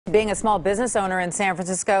Being a small business owner in San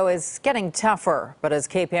Francisco is getting tougher, but as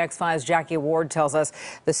KPIX 5's Jackie Ward tells us,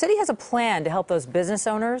 the city has a plan to help those business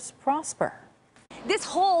owners prosper. This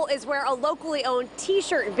hole is where a locally owned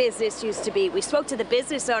t-shirt business used to be. We spoke to the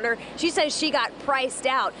business owner. She says she got priced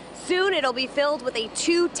out. Soon it'll be filled with a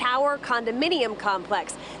 2-tower condominium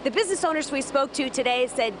complex. The business owners we spoke to today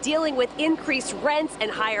said dealing with increased rents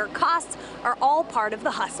and higher costs are all part of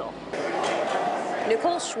the hustle.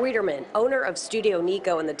 Nicole Schwederman, owner of Studio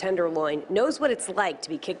Nico in the Tenderloin, knows what it's like to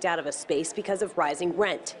be kicked out of a space because of rising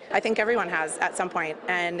rent. I think everyone has at some point,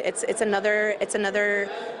 and it's another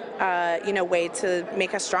way to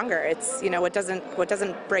make us stronger. It's what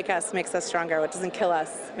doesn't break us makes us stronger. What doesn't kill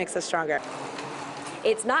us makes us stronger.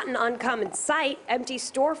 It's not an uncommon sight, empty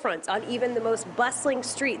storefronts on even the most bustling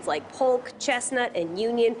streets like Polk, Chestnut, and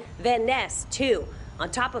Union, Van Ness, too. On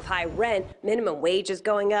top of high rent, minimum wage is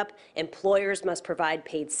going up, employers must provide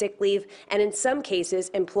paid sick leave, and in some cases,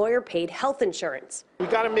 employer-paid health insurance. We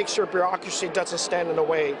got to make sure bureaucracy doesn't stand in the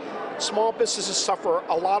way. Small businesses suffer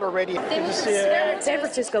a lot already. San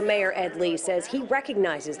Francisco Mayor Ed Lee says he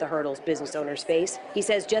recognizes the hurdles business owners face. He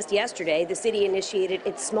says just yesterday, the city initiated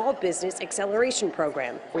its Small Business Acceleration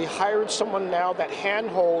Program. We hired someone now that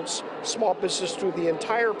handholds small business through the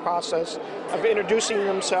entire process of introducing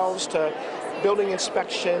themselves to building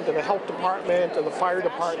inspection, to the health department, to the fire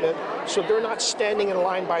department, so they're not standing in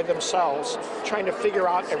line by themselves trying to figure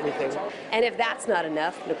out everything. And if that's not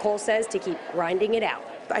enough, Nicole says to keep grinding it out.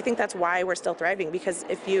 I think that's why we're still thriving, because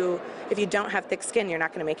if you don't have thick skin, you're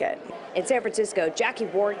not going to make it. In San Francisco, Jackie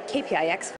Ward, KPIX.